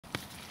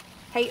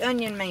Hey,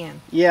 Onion Man.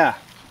 Yeah.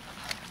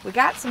 We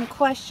got some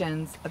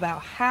questions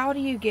about how do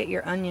you get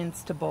your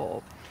onions to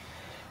bulb?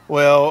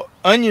 Well,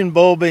 onion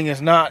bulbing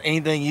is not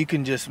anything you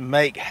can just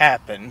make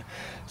happen.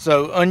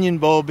 So onion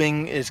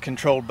bulbing is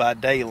controlled by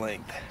day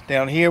length.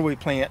 Down here we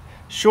plant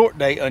short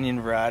day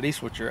onion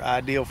varieties, which are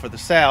ideal for the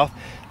south.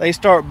 They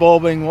start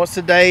bulbing once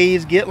the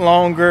days get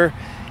longer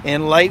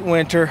in late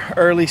winter,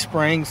 early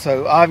spring.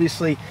 So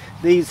obviously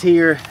these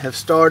here have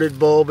started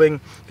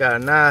bulbing. Got a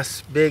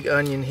nice big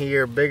onion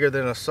here, bigger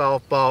than a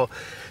softball.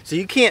 So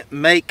you can't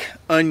make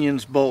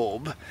onions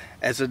bulb.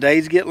 As the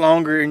days get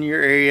longer in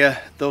your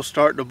area, they'll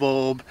start to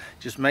bulb.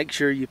 Just make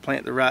sure you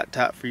plant the right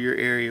type for your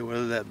area,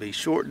 whether that be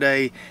short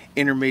day,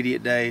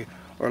 intermediate day,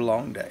 or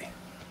long day.